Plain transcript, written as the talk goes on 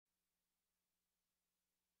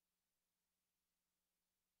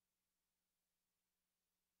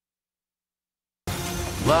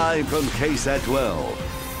Live from KSAT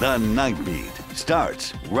 12, the Nightbeat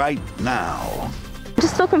starts right now. I'm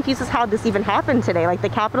just so confused as how this even happened today. Like, the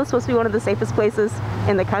Capitol's supposed to be one of the safest places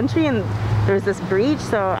in the country, and there's this breach.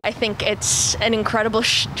 So I think it's an incredible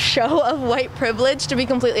show of white privilege, to be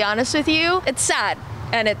completely honest with you. It's sad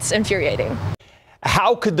and it's infuriating.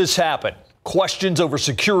 How could this happen? Questions over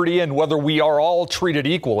security and whether we are all treated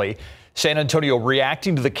equally. San Antonio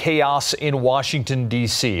reacting to the chaos in Washington,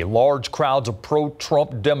 D.C. Large crowds of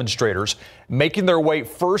pro-Trump demonstrators making their way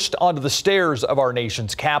first onto the stairs of our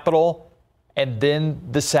nation's Capitol and then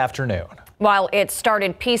this afternoon. While it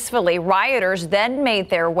started peacefully, rioters then made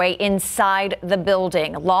their way inside the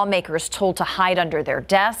building. Lawmakers told to hide under their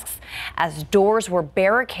desks as doors were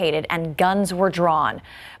barricaded and guns were drawn.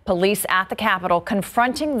 Police at the Capitol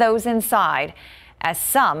confronting those inside as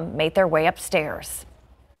some made their way upstairs.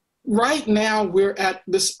 Right now, we're at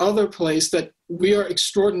this other place that we are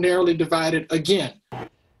extraordinarily divided again.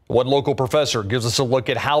 One local professor gives us a look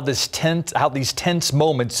at how these tense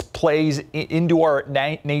moments plays into our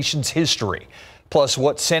nation's history, plus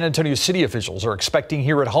what San Antonio city officials are expecting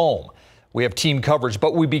here at home. We have team coverage,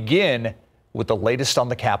 but we begin with the latest on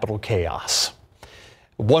the Capitol chaos.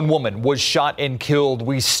 One woman was shot and killed.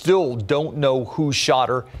 We still don't know who shot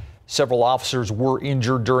her. Several officers were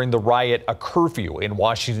injured during the riot. A curfew in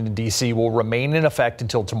Washington, D.C. will remain in effect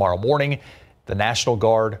until tomorrow morning. The National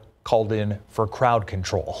Guard called in for crowd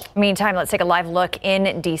control. Meantime, let's take a live look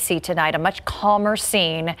in D.C. tonight. A much calmer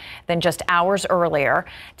scene than just hours earlier.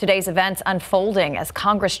 Today's events unfolding as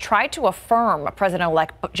Congress tried to affirm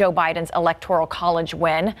President-elect Joe Biden's Electoral College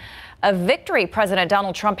win. A victory President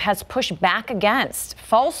Donald Trump has pushed back against,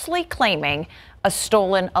 falsely claiming a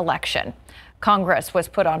stolen election. Congress was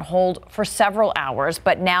put on hold for several hours,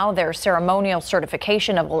 but now their ceremonial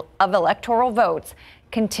certification of electoral votes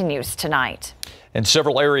continues tonight. And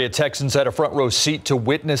several area Texans had a front row seat to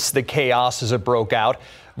witness the chaos as it broke out.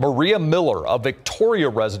 Maria Miller, a Victoria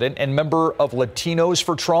resident and member of Latinos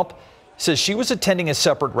for Trump, says she was attending a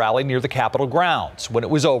separate rally near the Capitol grounds. When it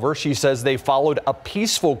was over, she says they followed a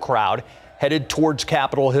peaceful crowd headed towards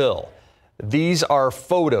Capitol Hill. These are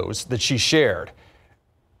photos that she shared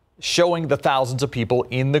showing the thousands of people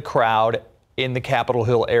in the crowd in the Capitol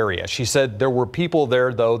Hill area. She said there were people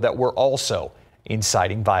there, though, that were also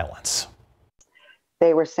inciting violence.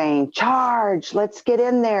 They were saying, "Charge, let's get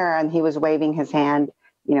in there." And he was waving his hand,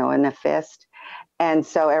 in a fist. And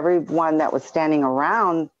so everyone that was standing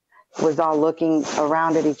around was all looking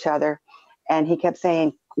around at each other. And he kept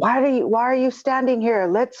saying, why are you standing here?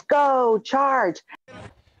 Let's go, charge.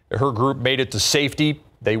 Her group made it to safety.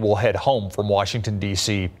 They will head home from Washington,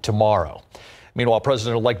 D.C. tomorrow. Meanwhile,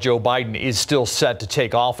 President-elect Joe Biden is still set to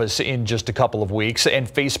take office in just a couple of weeks, and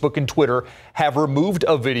Facebook and Twitter have removed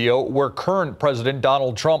a video where current President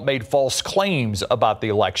Donald Trump made false claims about the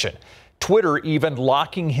election. Twitter even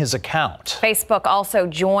locking his account. Facebook also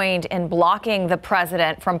joined in blocking the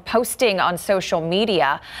president from posting on social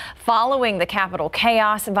media. Following the Capitol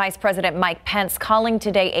chaos, Vice President Mike Pence calling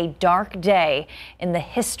today a dark day in the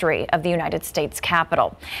history of the United States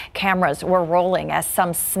Capitol. Cameras were rolling as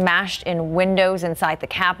some smashed in windows inside the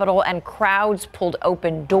Capitol and crowds pulled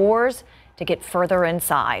open doors to get further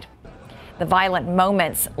inside. The violent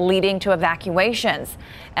moments leading to evacuations.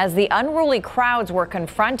 As the unruly crowds were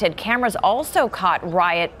confronted, cameras also caught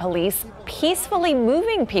riot police peacefully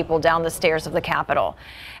moving people down the stairs of the Capitol.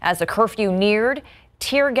 As the curfew neared,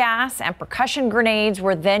 tear gas and percussion grenades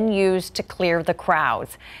were then used to clear the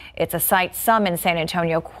crowds. It's a sight some in San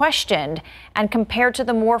Antonio questioned and compared to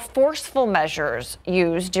the more forceful measures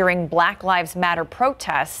used during Black Lives Matter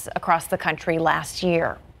protests across the country last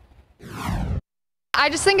year. I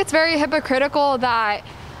just think it's very hypocritical that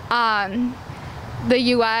the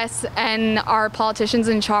U.S. and our politicians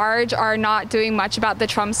in charge are not doing much about the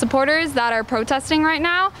Trump supporters that are protesting right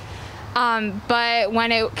now. But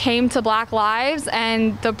when it came to Black Lives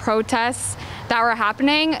and the protests that were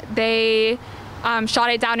happening, they shot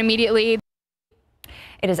it down immediately.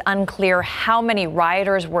 It is unclear how many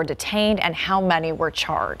rioters were detained and how many were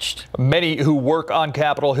charged. Many who work on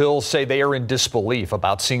Capitol Hill say they are in disbelief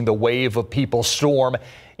about seeing the wave of people storm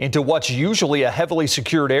into what's usually a heavily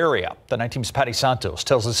secured area. The 9 Team's Patty Santos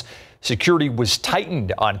tells us security was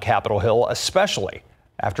tightened on Capitol Hill, especially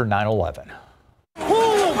after 9/11.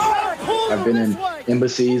 Pull I've been in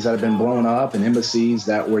embassies that have been blown up and embassies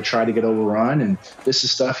that were tried to get overrun. And this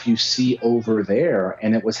is stuff you see over there.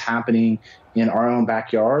 And it was happening in our own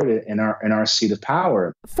backyard, in our seat of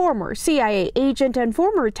power. Former CIA agent and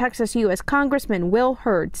former Texas U.S. Congressman Will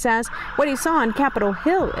Hurd says what he saw on Capitol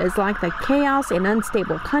Hill is like the chaos in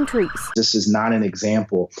unstable countries. This is not an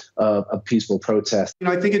example of a peaceful protest.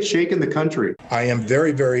 I think it's shaken the country. I am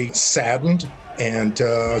very, very saddened and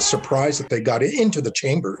surprised that they got into the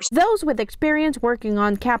chambers. Those with experience working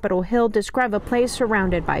on Capitol Hill describe a place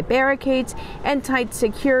surrounded by barricades and tight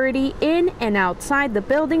security in and outside the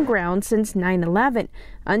building grounds since 9/11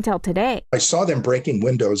 until today. I saw them breaking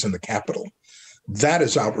windows in the Capitol. That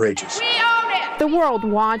is outrageous. The world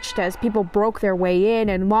watched as people broke their way in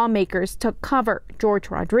and lawmakers took cover. George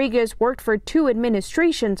Rodriguez worked for 2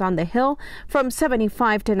 administrations on the Hill from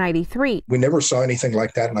 75 to 93. We never saw anything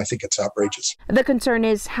like that, and I think it's outrageous. The concern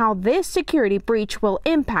is how this security breach will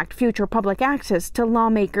impact future public access to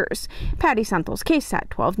lawmakers. Patty Santos, KSAT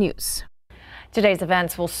 12 News. Today's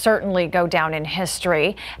events will certainly go down in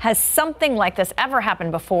history. Has something like this ever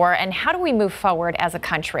happened before, and how do we move forward as a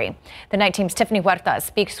country? The Night Team's Tiffany Huerta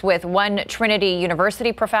speaks with one Trinity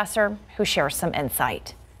University professor who shares some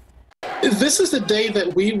insight. This is the day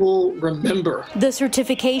that we will remember. The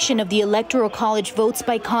certification of the Electoral College votes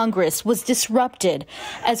by Congress was disrupted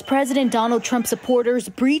as President Donald Trump supporters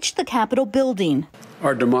breached the Capitol building.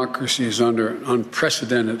 Our democracy is under an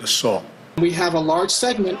unprecedented assault. We have a large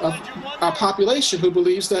segment of our population who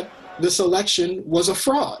believes that this election was a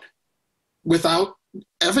fraud without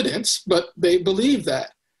evidence, but they believe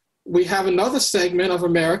that. We have another segment of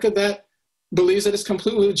America that believes that it's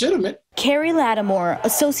completely legitimate. Carrie Lattimore,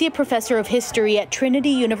 associate professor of history at Trinity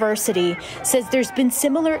University, says there's been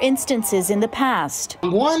similar instances in the past.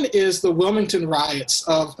 One is the Wilmington riots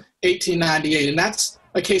of 1898, and that's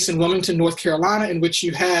a case in Wilmington, North Carolina, in which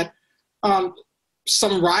you had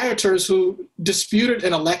some rioters who disputed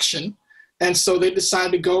an election, and so they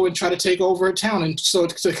decided to go and try to take over a town, and so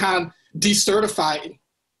to kind of decertify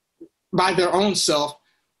by their own self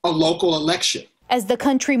a local election. As the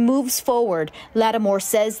country moves forward, Lattimore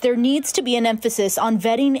says there needs to be an emphasis on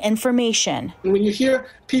vetting information. When you hear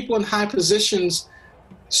people in high positions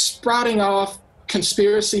sprouting off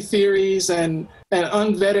conspiracy theories and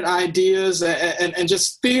unvetted ideas and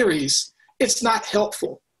just theories, it's not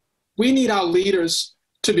helpful. We need our leaders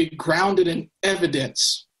to be grounded in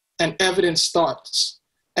evidence and evidence thoughts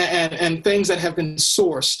and things that have been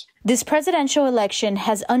sourced. This presidential election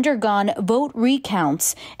has undergone vote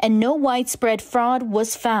recounts and no widespread fraud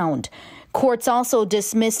was found. Courts also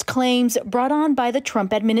dismissed claims brought on by the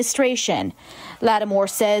Trump administration. Lattimore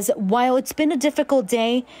says while it's been a difficult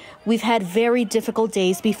day, we've had very difficult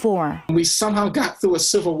days before. We somehow got through a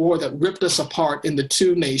civil war that ripped us apart into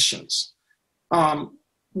two nations.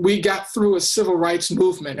 We got through a civil rights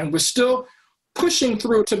movement, and we're still pushing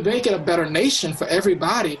through to make it a better nation for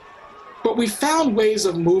everybody. But we found ways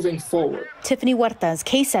of moving forward. Tiffany Huertas,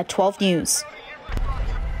 KSAT 12 News.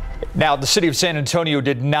 Now, the city of San Antonio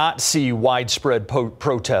did not see widespread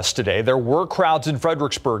protests today. There were crowds in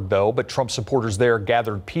Fredericksburg, though, but Trump supporters there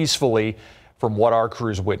gathered peacefully from what our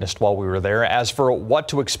crews witnessed while we were there. As for what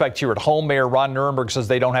to expect here at home, Mayor Ron Nirenberg says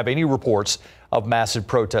they don't have any reports of massive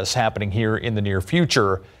protests happening here in the near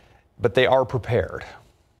future, but they are prepared.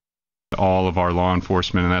 All of our law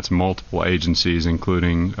enforcement, and that's multiple agencies,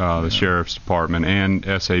 including the Sheriff's Department and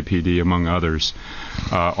SAPD, among others,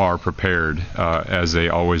 are prepared, as they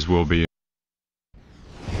always will be.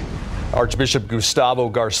 Archbishop Gustavo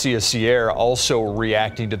Garcia Sierra also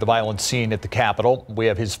reacting to the violent scene at the Capitol. We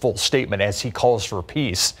have his full statement as he calls for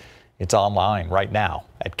peace. It's online right now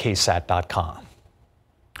at KSAT.com.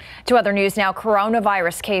 To other news now,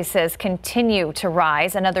 coronavirus cases continue to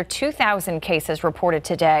rise. Another 2,000 cases reported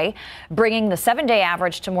today, bringing the 7-day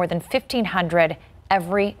average to more than 1,500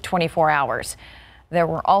 every 24 hours. There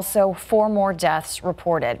were also 4 more deaths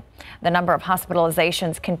reported. The number of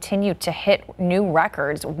hospitalizations continued to hit new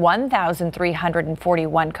records.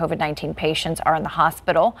 1,341 COVID-19 patients are in the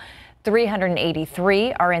hospital.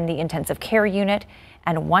 383 are in the intensive care unit,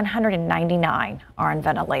 and 199 are on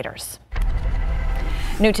ventilators.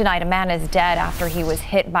 New tonight, a man is dead after he was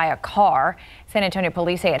hit by a car. San Antonio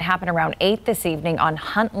police say it happened around 8 this evening on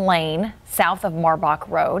Hunt Lane, south of Marbach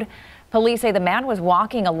Road. Police say the man was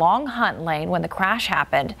walking along Hunt Lane when the crash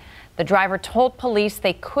happened. The driver told police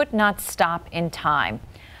they could not stop in time.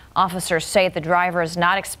 Officers say the driver is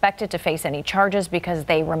not expected to face any charges because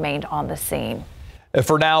they remained on the scene.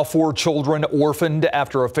 For now, 4 children orphaned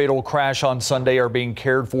after a fatal crash on Sunday are being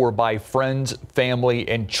cared for by friends, family,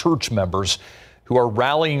 and church members. who are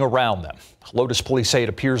rallying around them. Lotus police say it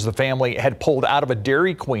appears the family had pulled out of a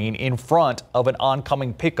Dairy Queen in front of an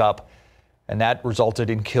oncoming pickup, and that resulted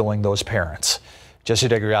in killing those parents. Jesse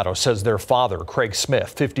DeGuiato says their father, Craig Smith,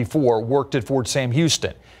 54, worked at Fort Sam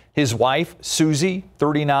Houston. His wife, Susie,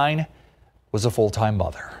 39, was a full-time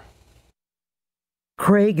mother.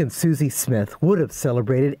 Craig and Susie Smith would have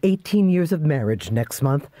celebrated 18 years of marriage next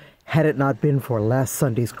month had it not been for last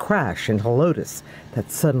Sunday's crash in Helotes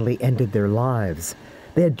that suddenly ended their lives.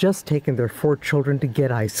 They had just taken their 4 children to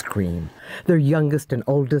get ice cream. Their youngest and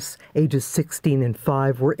oldest, ages 16 and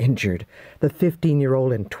 5, were injured. The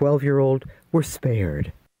 15-year-old and 12-year-old were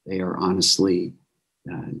spared. They are honestly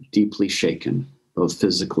deeply shaken, both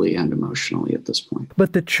physically and emotionally at this point.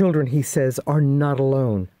 But the children, he says, are not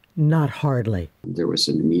alone, not hardly. There was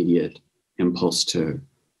an immediate impulse to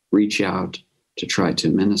reach out, to try to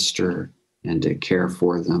minister and to care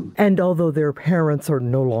for them. And although their parents are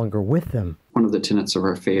no longer with them, one of the tenets of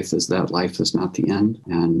our faith is that life is not the end,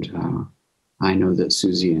 and I know that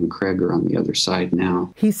Susie and Craig are on the other side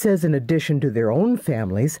now. He says in addition to their own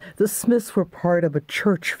families, the Smiths were part of a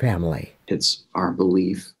church family. It's our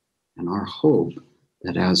belief and our hope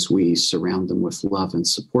that as we surround them with love and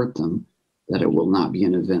support them, that it will not be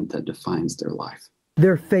an event that defines their life.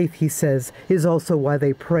 Their faith, he says, is also why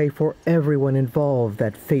they pray for everyone involved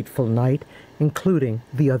that fateful night, including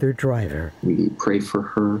the other driver. We pray for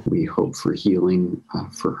her. We hope for healing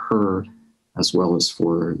for her, as well as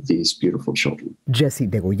for these beautiful children. Jesse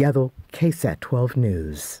Degollado, KSAT 12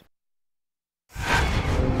 News.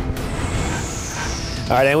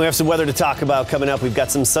 All right, and we have some weather to talk about coming up. We've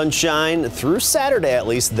got some sunshine through Saturday at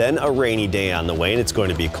least, then a rainy day on the way, and it's going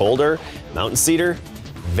to be colder. Mountain cedar,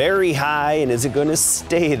 very high, and is it going to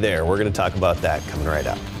stay there? We're going to talk about that coming right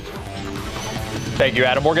up. Thank you,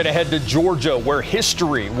 Adam. We're going to head to Georgia, where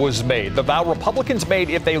history was made. The vow Republicans made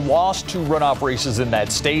if they lost 2 runoff races in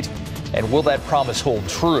that state. And will that promise hold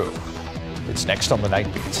true? It's next on the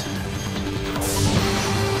Night Beat.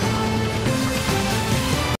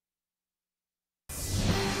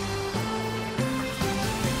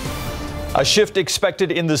 A shift expected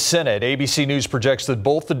in the Senate. ABC News projects that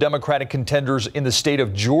both the Democratic contenders in the state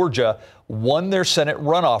of Georgia won their Senate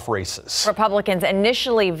runoff races. Republicans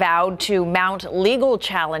initially vowed to mount legal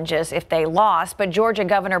challenges if they lost, but Georgia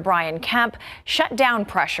Governor Brian Kemp shut down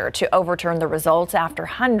pressure to overturn the results after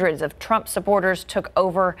hundreds of Trump supporters took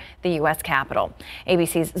over the U.S. Capitol.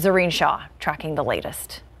 ABC's Zareen Shaw tracking the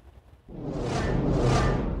latest.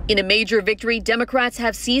 In a major victory, Democrats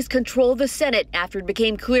have seized control of the Senate after it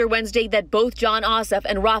became clear Wednesday that both Jon Ossoff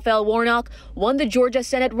and Raphael Warnock won the Georgia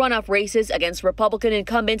Senate runoff races against Republican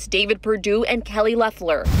incumbents David Perdue and Kelly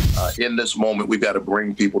Loeffler. In this moment, we've got to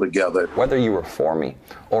bring people together. Whether you were for me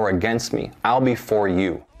or against me, I'll be for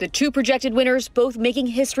you. The 2 projected winners both making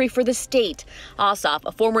history for the state. Ossoff,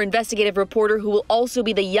 a former investigative reporter who will also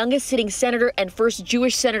be the youngest sitting senator and first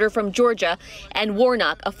Jewish senator from Georgia, and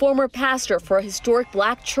Warnock, a former pastor for a historic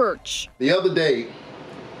black church. The other day,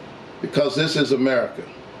 because this is America,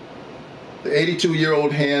 the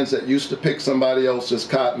 82-year-old hands that used to pick somebody else's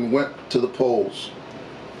cotton went to the polls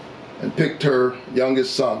and picked her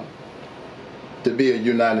youngest son to be a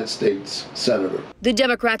United States senator. The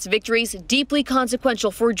Democrats' victories deeply consequential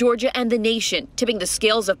for Georgia and the nation, tipping the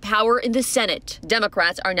scales of power in the Senate.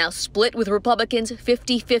 Democrats are now split with Republicans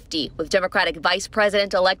 50-50, with Democratic Vice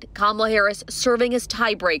President-elect Kamala Harris serving as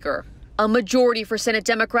tiebreaker. A majority for Senate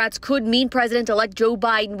Democrats could mean President-elect Joe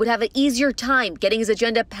Biden would have an easier time getting his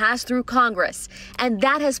agenda passed through Congress. And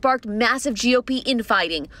that has sparked massive GOP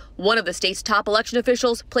infighting. One of the state's top election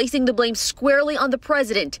officials placing the blame squarely on the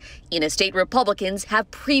president in a state Republicans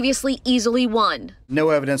have previously easily won.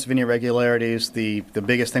 No evidence of any irregularities. The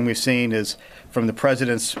biggest thing we've seen is from the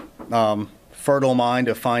president's fertile mind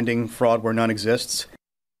of finding fraud where none exists.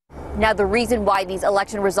 Now, the reason why these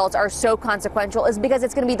election results are so consequential is because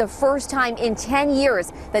it's going to be the first time in 10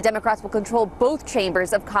 years that Democrats will control both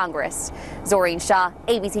chambers of Congress. Zoreen Shah,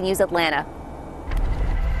 ABC News, Atlanta.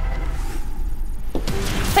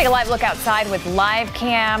 Take a live look outside with live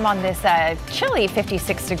cam on this chilly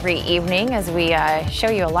 56-degree evening as we show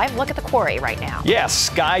you a live look at the quarry right now. Yes,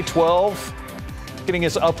 Sky 12 getting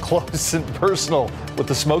us up close and personal with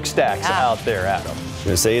the smokestacks out there, Adam. I'm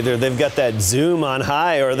going to say either they've got that zoom on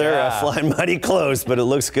high or they're flying mighty close, but it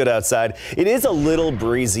looks good outside. It is a little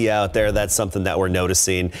breezy out there. That's something that we're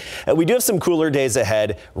noticing. We do have some cooler days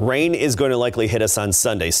ahead. Rain is going to likely hit us on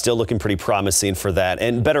Sunday. Still looking pretty promising for that,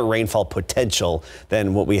 and better rainfall potential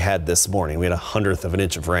than what we had this morning. We had 1/100 of an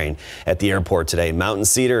inch of rain at the airport today. Mountain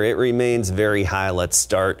Cedar, it remains very high. Let's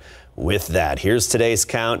start with that. Here's today's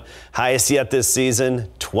count. Highest yet this season,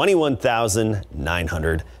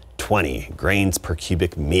 21,912. 20 grains per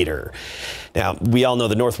cubic meter. Now, we all know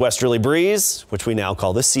the northwesterly breeze, which we now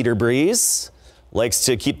call the cedar breeze, likes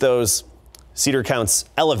to keep those cedar counts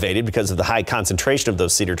elevated because of the high concentration of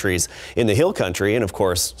those cedar trees in the hill country. And of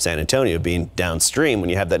course, San Antonio being downstream, when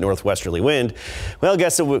you have that northwesterly wind, well,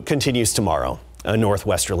 guess it continues tomorrow, a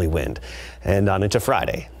northwesterly wind, and on into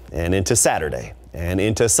Friday and into Saturday and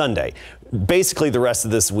into Sunday. Basically, the rest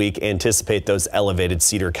of this week, anticipate those elevated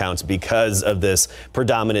cedar counts because of this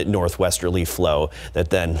predominant northwesterly flow that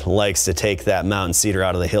then likes to take that mountain cedar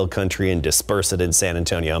out of the hill country and disperse it in San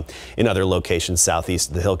Antonio in other locations southeast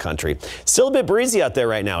of the hill country. Still a bit breezy out there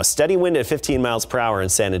right now. A steady wind at 15 miles per hour in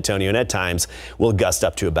San Antonio, and at times will gust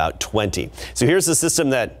up to about 20. So here's the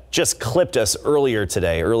system that just clipped us earlier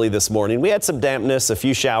today, early this morning. We had some dampness, a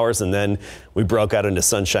few showers, and then we broke out into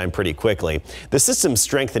sunshine pretty quickly. The system's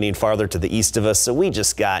strengthening farther to the east of us, so we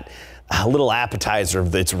just got a little appetizer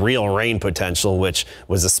of its real rain potential, which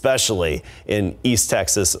was especially in East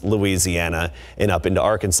Texas, Louisiana, and up into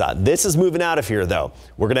Arkansas. This is moving out of here, though.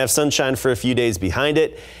 We're going to have sunshine for a few days behind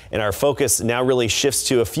it, and our focus now really shifts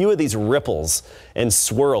to a few of these ripples and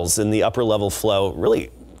swirls in the upper level flow,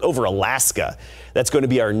 really over Alaska. That's going to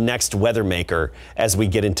be our next weather maker as we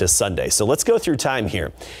get into Sunday. So let's go through time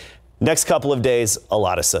here. Next couple of days, a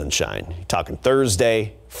lot of sunshine. You're talking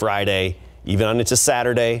Thursday, Friday, even on into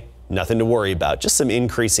Saturday, nothing to worry about. Just some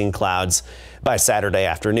increasing clouds by Saturday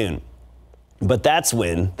afternoon. But that's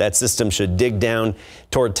when that system should dig down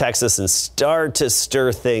toward Texas and start to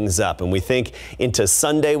stir things up. And we think into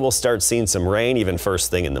Sunday, we'll start seeing some rain, even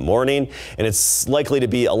first thing in the morning. And it's likely to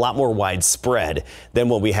be a lot more widespread than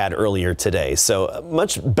what we had earlier today. So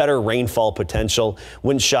much better rainfall potential.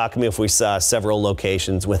 Wouldn't shock me if we saw several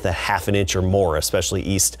locations with a half an inch or more, especially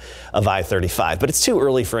east of I-35. But it's too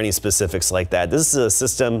early for any specifics like that. This is a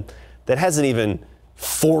system that hasn't even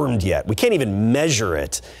formed yet. We can't even measure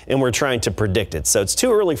it, and we're trying to predict it. So it's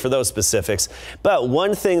too early for those specifics. But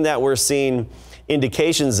one thing that we're seeing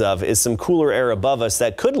indications of is some cooler air above us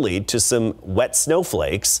that could lead to some wet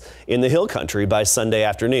snowflakes in the hill country by Sunday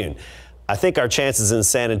afternoon. I think our chances in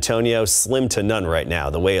San Antonio slim to none right now,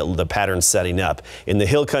 the way the pattern's setting up. In the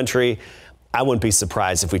hill country, I wouldn't be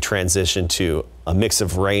surprised if we transition to a mix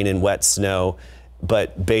of rain and wet snow,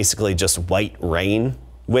 but basically just white rain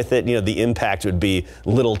with it. You know, the impact would be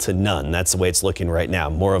little to none. That's the way it's looking right now.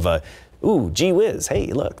 More of a, ooh, gee whiz, hey,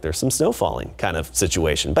 look, there's some snow falling kind of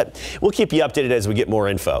situation. But we'll keep you updated as we get more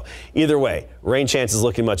info. Either way, rain chances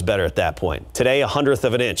looking much better at that point. Today, 1/100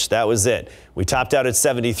 of an inch. That was it. We topped out at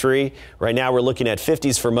 73. Right now, we're looking at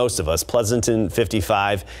 50s for most of us. Pleasanton,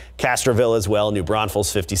 55. Castroville as well. New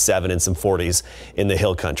Braunfels, 57, and some 40s in the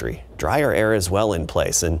hill country. Drier air as well in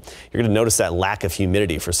place, and you're going to notice that lack of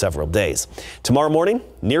humidity for several days. Tomorrow morning,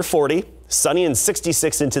 near 40. Sunny and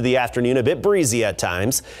 66 into the afternoon, a bit breezy at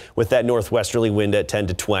times with that northwesterly wind at 10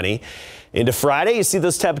 to 20. Into Friday, you see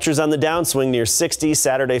those temperatures on the downswing near 60,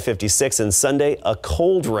 Saturday 56, and Sunday a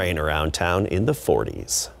cold rain around town in the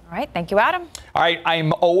 40s. All right, thank you, Adam. All right,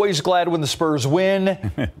 I'm always glad when the Spurs win.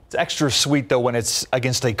 It's extra sweet, though, when it's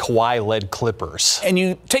against a Kawhi-led Clippers. And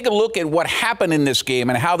you take a look at what happened in this game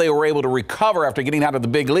and how they were able to recover after getting out of the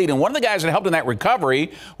big lead. And one of the guys that helped in that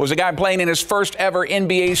recovery was a guy playing in his first ever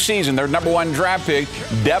NBA season, their #1 draft pick,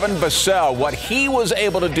 Devin Vassell. What he was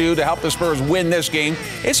able to do to help the Spurs win this game,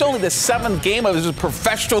 it's only the 7th game of his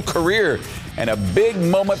professional career. And a big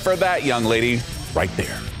moment for that young lady right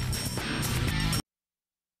there.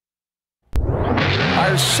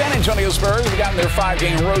 Our San Antonio Spurs have gotten their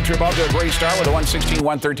 5-game road trip off to a great start with a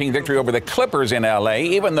 116-113 victory over the Clippers in L.A.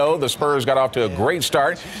 Even though the Spurs got off to a great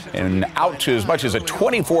start and out to as much as a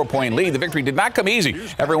 24-point lead, the victory did not come easy.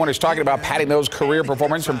 Everyone is talking about patting those career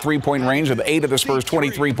performance from three-point range with 8 of the Spurs'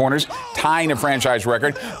 23-pointers, tying a franchise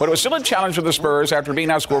record. But it was still a challenge for the Spurs after being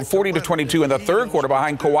outscored 40-22 in the third quarter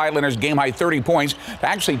behind Kawhi Leonard's game-high 30 points to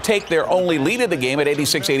actually take their only lead of the game at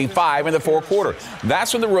 86-85 in the fourth quarter.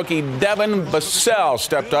 That's when the rookie Devin Vassell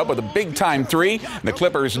stepped up with a big-time three. The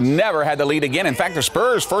Clippers never had the lead again. In fact, the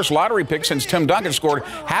Spurs' first lottery pick since Tim Duncan scored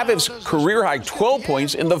half his career-high 12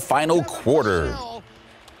 points in the final quarter.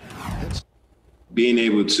 Being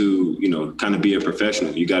able to, kind of be a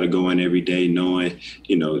professional. You got to go in every day knowing,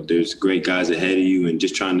 there's great guys ahead of you and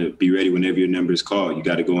just trying to be ready whenever your number is called. You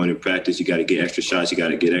got to go in and practice. You got to get extra shots. You got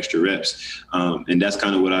to get extra reps. And that's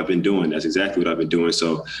kind of what I've been doing. That's exactly what I've been doing.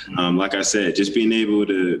 So, like I said, just being able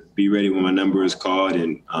to be ready when my number is called,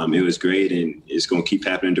 and it was great, and it's going to keep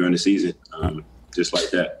happening during the season, just like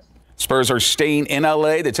that. Spurs are staying in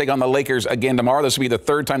L.A. They take on the Lakers again tomorrow. This will be the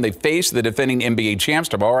third time they face the defending NBA champs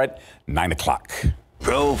tomorrow at 9 o'clock.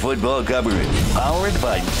 Pro football coverage, powered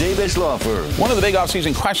by Davis Law Firm. One of the big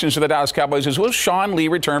offseason questions for the Dallas Cowboys is, will Sean Lee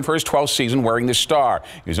return for his 12th season wearing the star?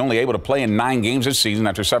 He was only able to play in 9 games this season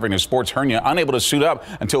after suffering a sports hernia, unable to suit up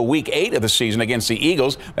until week 8 of the season against the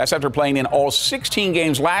Eagles. That's after playing in all 16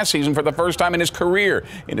 games last season for the first time in his career.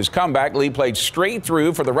 In his comeback, Lee played straight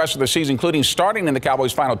through for the rest of the season, including starting in the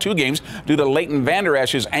Cowboys' final 2 games due to Leighton Vander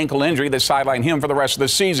Esch's ankle injury that sidelined him for the rest of the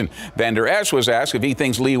season. Vander Esch was asked if he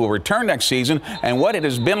thinks Lee will return next season and what it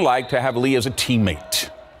has been like to have Lee as a teammate.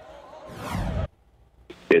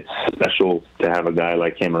 It's special to have a guy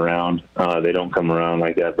like him around. They don't come around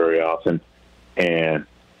like that very often. And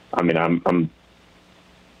I mean,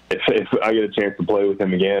 if I get a chance to play with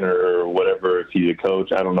him again or whatever, if he's a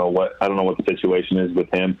coach, I don't know what the situation is with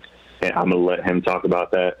him, and I'm gonna let him talk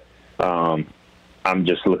about that. I'm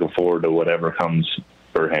just looking forward to whatever comes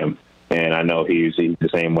for him, and I know he's the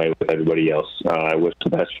same way with everybody else. I wish the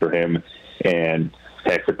best for him, and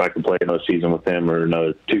heck, if I could play another season with him or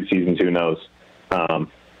another 2 seasons, who knows? I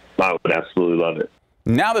would absolutely love it.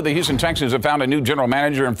 Now that the Houston Texans have found a new general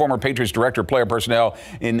manager and former Patriots director of player personnel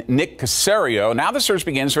in Nick Caserio, now the search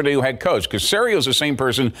begins for a new head coach. Caserio is the same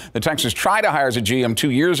person the Texans tried to hire as a GM 2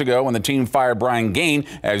 years ago when the team fired Brian Gaine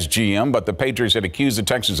as GM, but the Patriots had accused the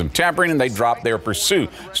Texans of tampering and they dropped their pursuit.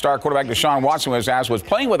 Star quarterback Deshaun Watson was asked, was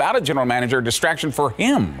playing without a general manager a distraction for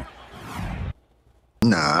him?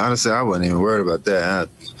 Nah, honestly, I wasn't even worried about that.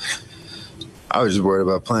 I was just worried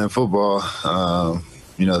about playing football.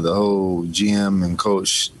 You know, the whole GM and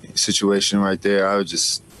coach situation right there, I was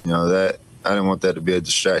just, you know, that I didn't want that to be a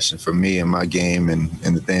distraction for me and my game and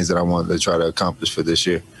the things that I wanted to try to accomplish for this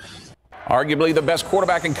year. Arguably the best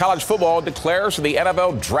quarterback in college football declares for the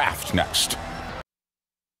NFL draft next.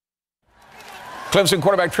 Clemson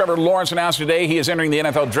quarterback Trevor Lawrence announced today he is entering the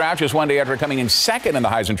NFL draft just one day after coming in second in the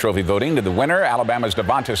Heisman Trophy voting. To the winner, Alabama's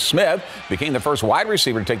Devonta Smith became the first wide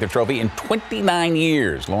receiver to take the trophy in 29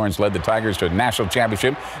 years. Lawrence led the Tigers to a national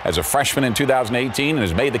championship as a freshman in 2018 and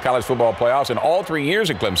has made the college football playoffs in all 3 years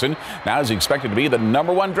at Clemson. Now he's expected to be the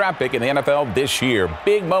 #1 draft pick in the NFL this year.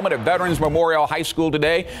 Big moment at Veterans Memorial High School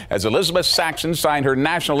today as Elizabeth Saxon signed her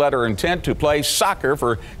national letter of intent to play soccer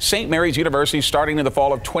for St. Mary's University starting in the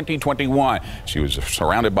fall of 2021. She was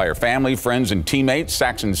surrounded by her family, friends, and teammates.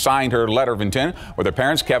 Saxon signed her letter of intent with her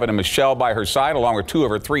parents, Kevin and Michelle, by her side, along with 2 of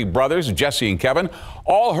her 3 brothers, Jesse and Kevin.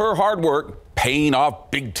 All her hard work paying off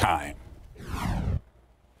big time.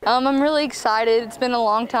 I'm really excited. It's been a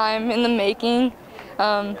long time in the making.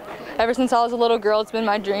 Ever since I was a little girl, it's been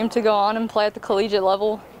my dream to go on and play at the collegiate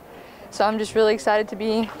level. So I'm just really excited to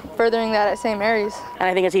be furthering that at St. Mary's. And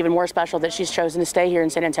I think it's even more special that she's chosen to stay here in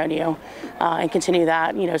San Antonio and continue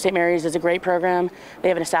that. You know, St. Mary's is a great program. They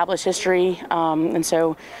have an established history. And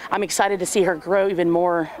so I'm excited to see her grow even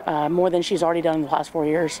more than she's already done in the last 4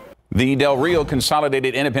 years. The Del Rio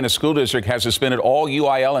Consolidated Independent School District has suspended all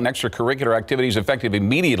UIL and extracurricular activities effective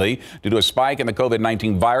immediately due to a spike in the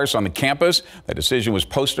COVID-19 virus on the campus. That decision was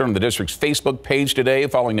posted on the district's Facebook page today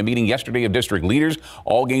following the meeting yesterday of district leaders.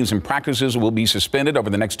 All games and practices will be suspended over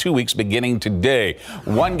the next 2 weeks beginning today.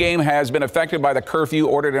 1 game has been affected by the curfew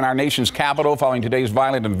ordered in our nation's capital following today's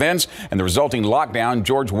violent events and the resulting lockdown.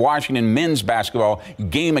 George Washington men's basketball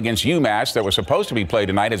game against UMass that was supposed to be played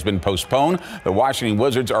tonight has been postponed. The Washington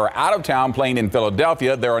Wizards are out of town playing in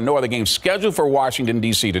Philadelphia. There are no other games scheduled for Washington,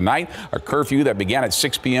 D.C. tonight. A curfew that began at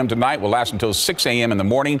 6 p.m. tonight will last until 6 a.m. in the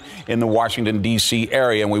morning in the Washington, D.C.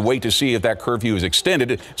 area. And we wait to see if that curfew is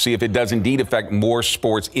extended, see if it does indeed affect more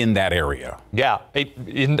sports in that area. Yeah.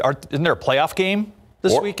 Isn't there a playoff game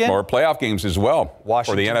this weekend? Or playoff games as well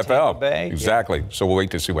Washington, for the NFL. Tampa Bay. Exactly. Yeah. So we'll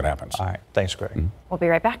wait to see what happens. All right. Thanks, Greg. We'll be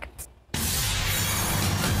right back.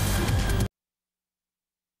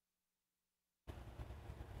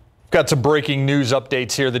 Got some breaking news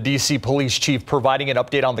updates here. The D.C. police chief providing an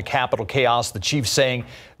update on the Capitol chaos. The chief saying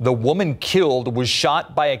the woman killed was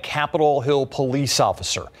shot by a Capitol Hill police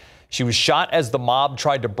officer. She was shot as the mob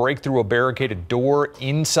tried to break through a barricaded door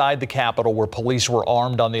inside the Capitol where police were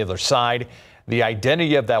armed on the other side. The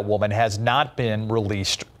identity of that woman has not been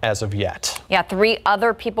released as of yet. Yeah, 3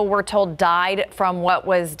 other people we're told died from what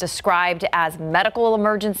was described as medical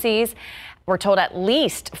emergencies. We're told at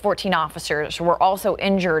least 14 officers were also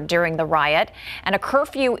injured during the riot, and a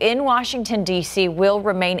curfew in Washington, D.C. will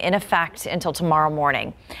remain in effect until tomorrow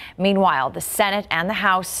morning. Meanwhile, the Senate and the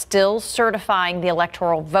House still certifying the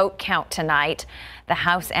electoral vote count tonight. The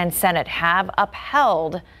House and Senate have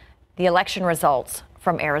upheld the election results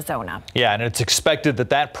from Arizona. Yeah, and it's expected that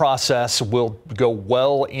that process will go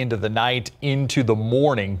well into the night, into the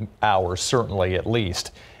morning hours, certainly at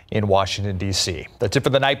least, in Washington, D.C. That's it for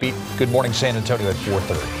the Night Beat. Good morning, San Antonio at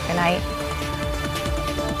 4:30. Good night.